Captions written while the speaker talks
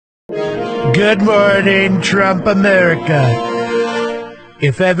Good morning, Trump America.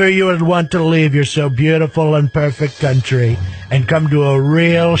 If ever you would want to leave your so beautiful and perfect country and come to a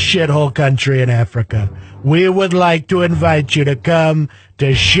real shithole country in Africa, we would like to invite you to come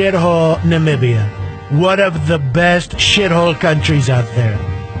to shithole Namibia, one of the best shithole countries out there.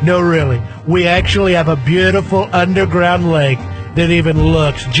 No, really, we actually have a beautiful underground lake that even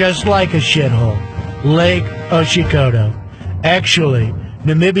looks just like a shithole. Lake Oshikoto. Actually,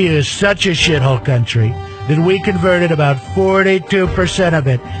 Namibia is such a shithole country that we converted about 42% of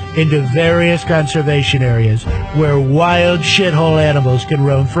it into various conservation areas where wild shithole animals can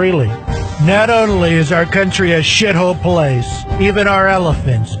roam freely. Not only is our country a shithole place, even our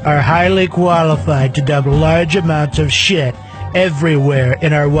elephants are highly qualified to dump large amounts of shit everywhere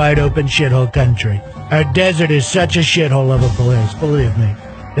in our wide open shithole country. Our desert is such a shithole of a place, believe me,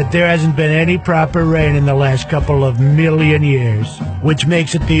 that there hasn't been any proper rain in the last couple of million years, which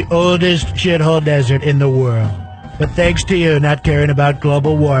makes it the oldest shithole desert in the world. But thanks to you not caring about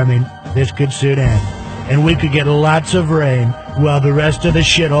global warming, this could soon end, and we could get lots of rain while the rest of the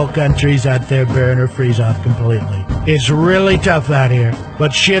shithole countries out there burn or freeze off completely. It's really tough out here,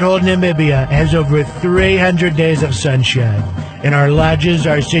 but shithole Namibia has over 300 days of sunshine, and our lodges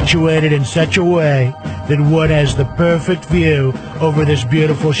are situated in such a way that one has the perfect view over this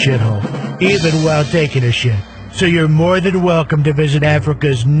beautiful shithole, even while taking a shit. So you're more than welcome to visit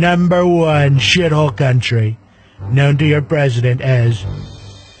Africa's #1 shithole country, known to your president as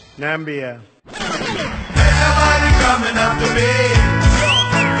Namibia. Everybody coming up to me,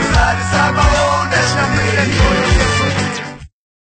 'cause I decide my own, that's not me.